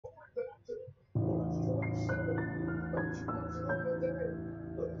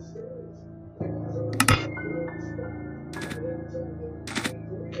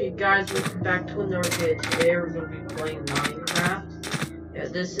Okay guys, welcome back to another video. Today we're going to be playing Minecraft. Yeah,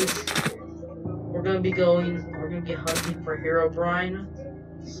 we're going to be hunting for Herobrine.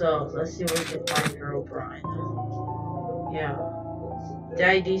 So, let's see if we can find Herobrine. Yeah.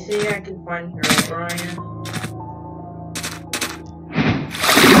 Daddy, do you think I can find Herobrine?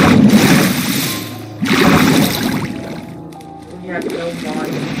 We have no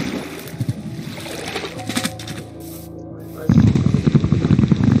money.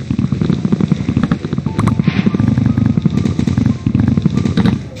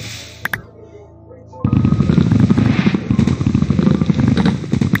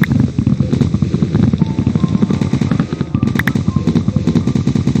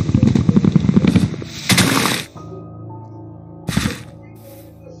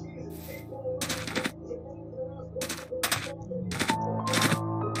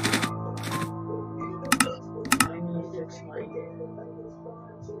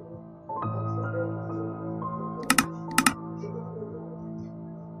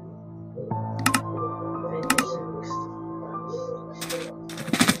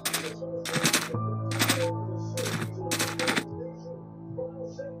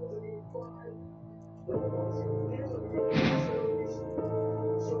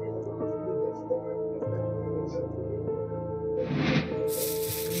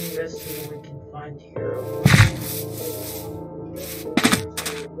 Let's see if we can find Hero.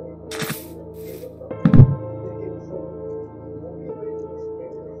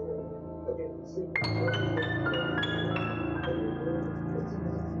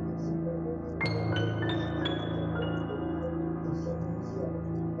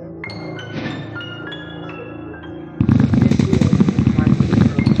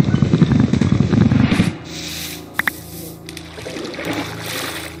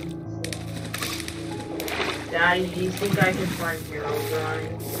 Daddy, do you think I can find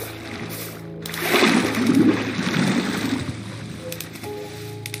Herobrine?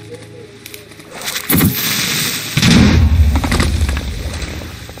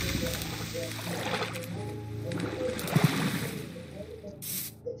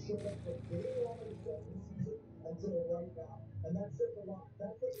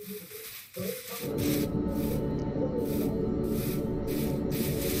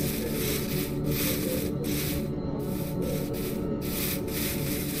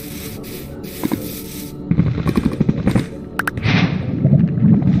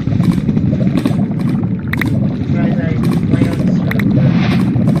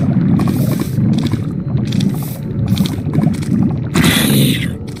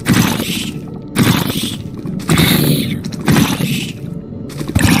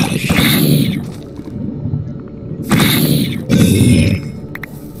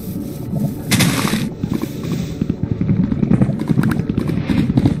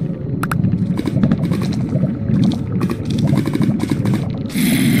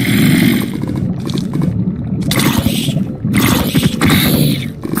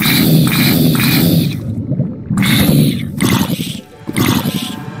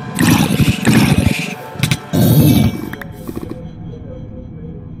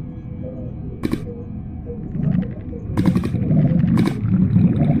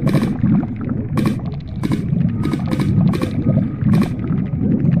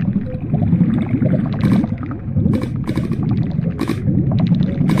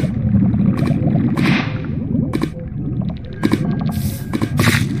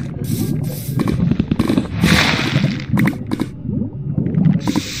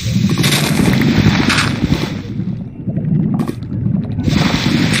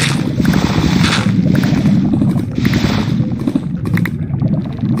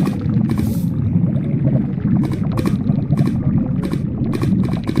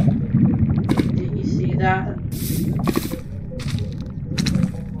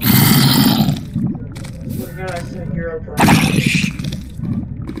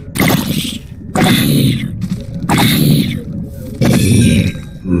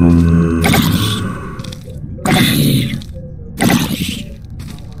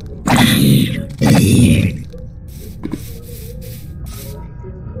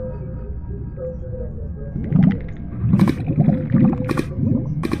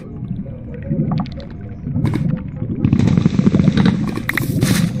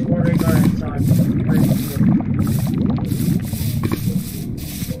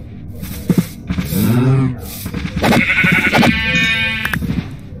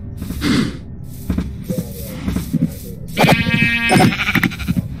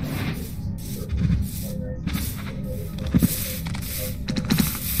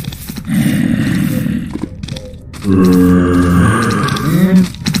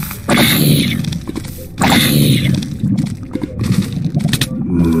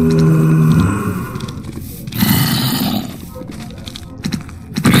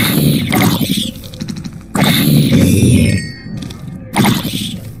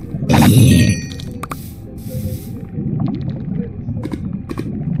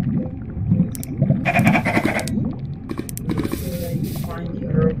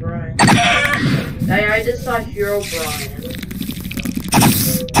 Hey, I just saw Herobrine.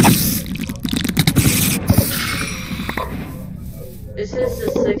 This is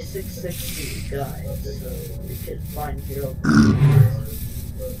the 6660 guide, so we can find Herobrine.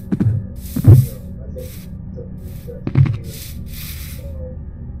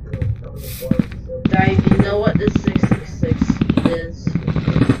 Dave, you know what the 666 is?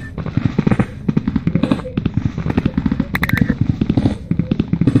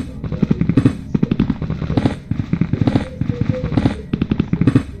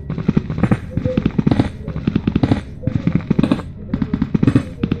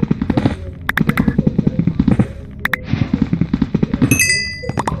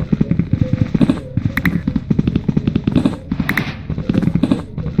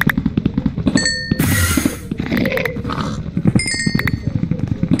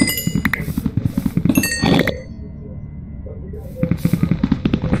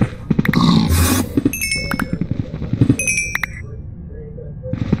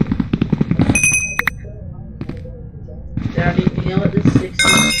 Daddy, do you know what the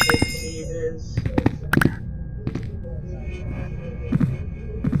 6660 is?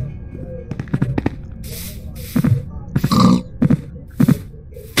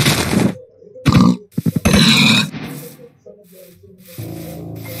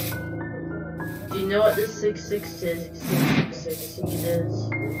 Do you know what the 666 is?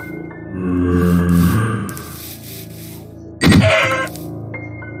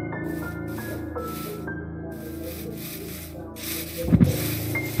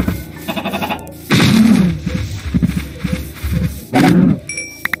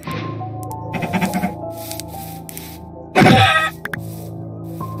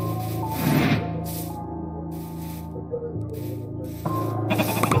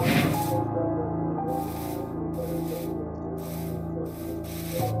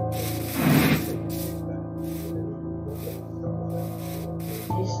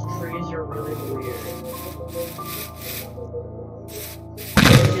 These trees are really weird.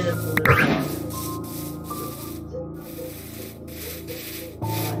 Get a blue one.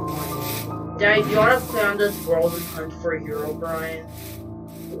 Daddy, do you want to play on this world and hunt for Herobrine?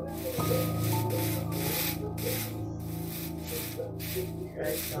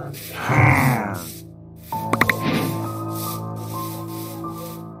 Okay, son.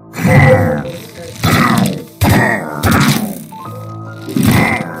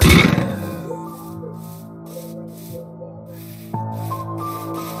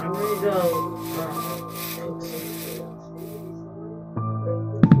 I'm gonna go cook some food.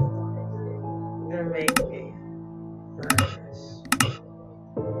 I'm gonna make a furnace.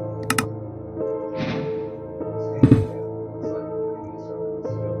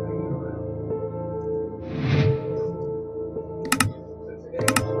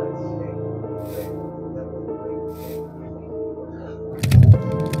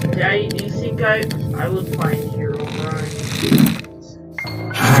 Daddy, do you think I would find Herobrine?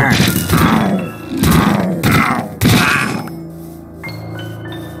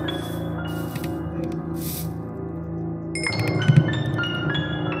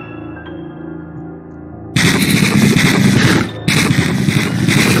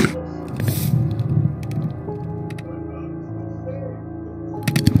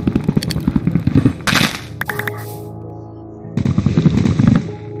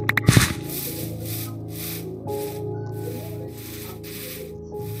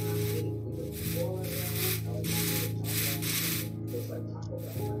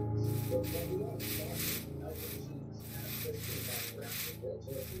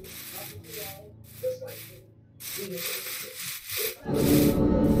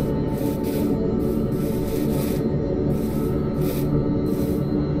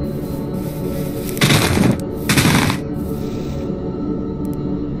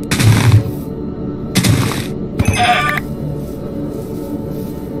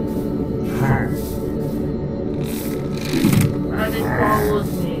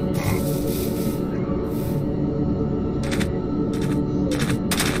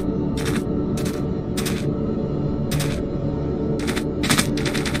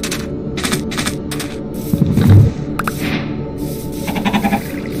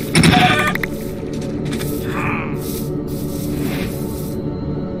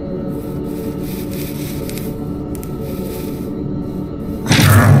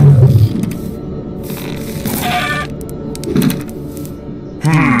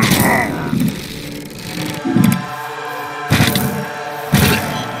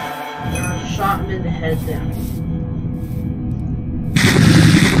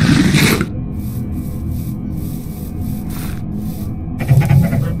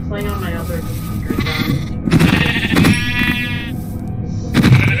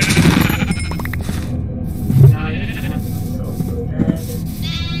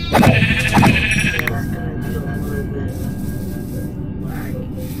 That's gonna be a little bit laggy.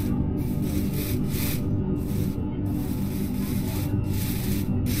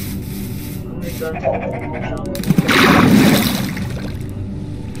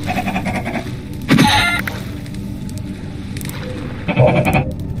 Oh my god.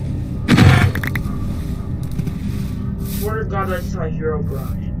 Swear to God, I saw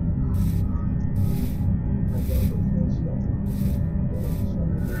Herobrine.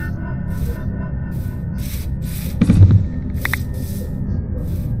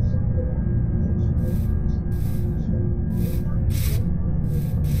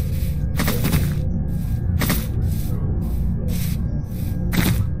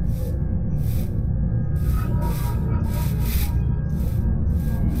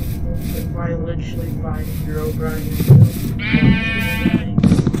 If I literally find Herobrine.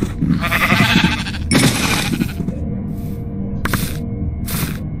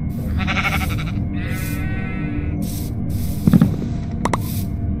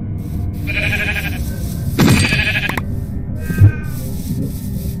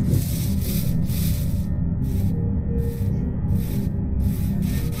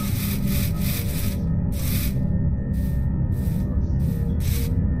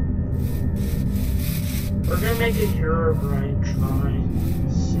 We're gonna make a Herobrine shrine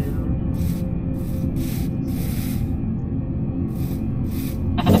soon.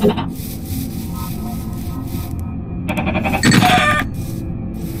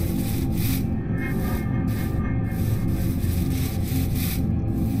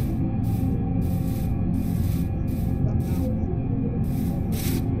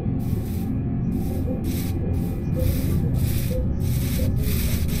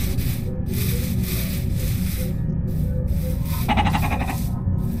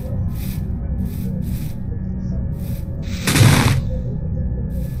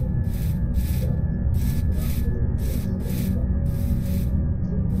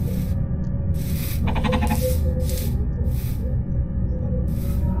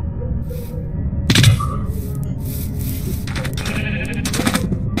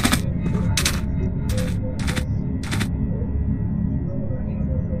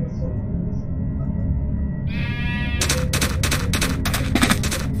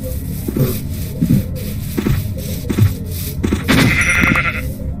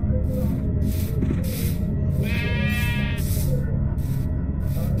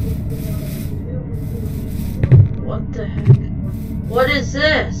 What the heck? What is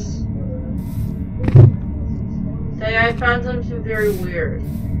this? Hey, I found something very weird.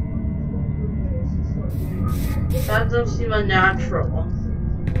 That doesn't seem unnatural.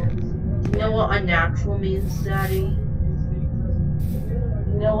 Do you know what unnatural means, Daddy?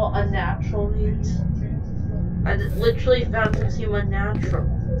 You know what unnatural means? I literally found something unnatural.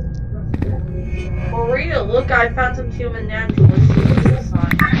 For real, look, I found something unnatural. Let's see what's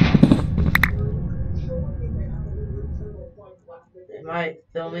inside. Am I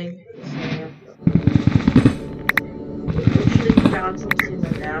filming? Literally found something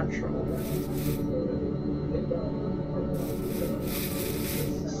unnatural.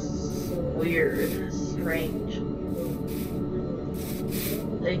 Weird, strange.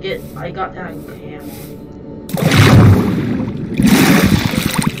 I got that in camp.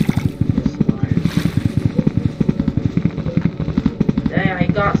 Hey, I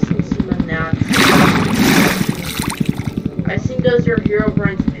got something unnatural. I think those are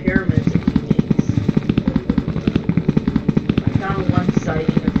Herobrine's pyramids that he makes. I found one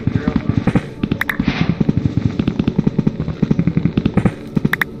sighting of Herobrine.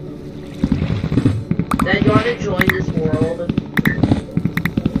 Dad, you want to join this world?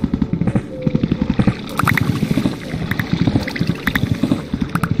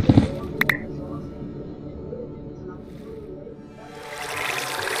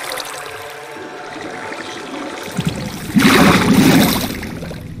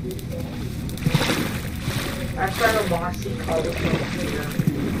 I found a mossy cobblestone here.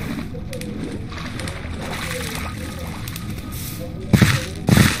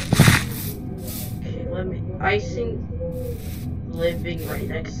 Okay, I think living right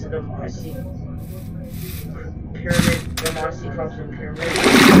next to the mossy pyramid, the mossy cobblestone pyramid.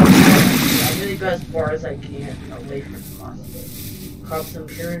 I'm gonna go as far as I can away from the mossy cobblestone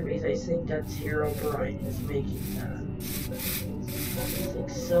pyramid because I think that's Herobrine is making that.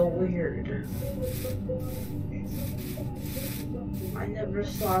 It's so weird. I never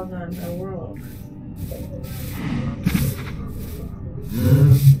saw that in the world.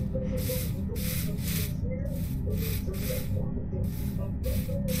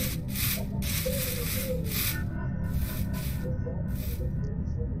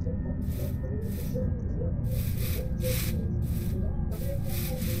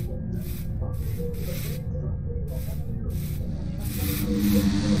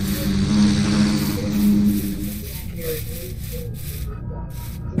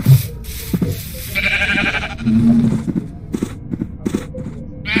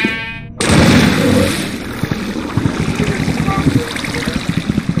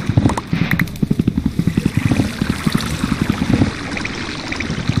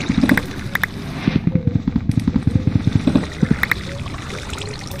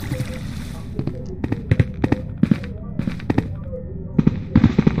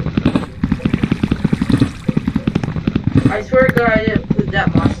 I swear to God, I didn't put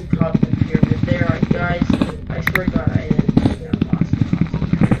that monster costume pyramid there, guys. I swear to God, I didn't put that monster costume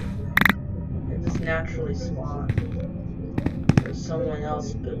pyramid. It just naturally spawned. Or someone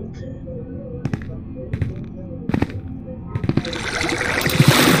else built it.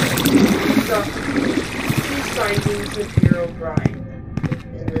 Two sightings of Herobrine.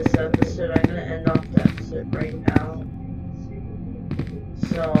 In this episode, I'm gonna end off the episode right now.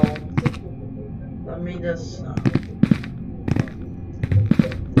 So, let me just.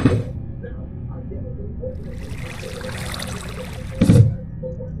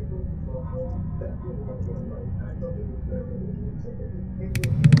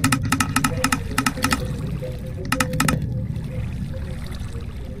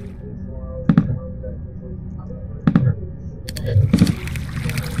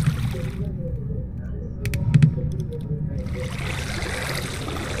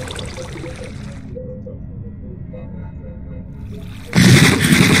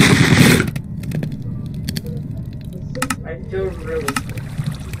 I feel really good.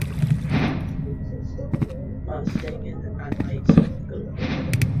 Staying in at night so good.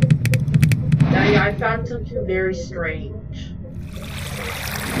 Yeah, I found something very strange.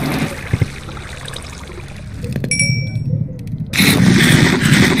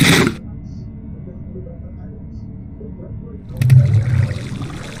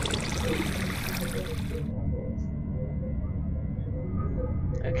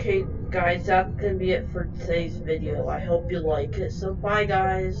 Okay, guys, that's gonna be it for today's video. I hope you like it. So, bye,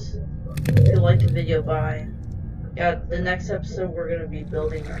 guys. If you liked the video, bye. Yeah, the next episode we're gonna be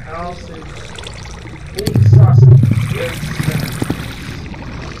building our house, and we saw some good stuff.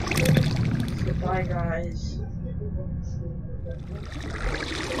 So, bye, guys.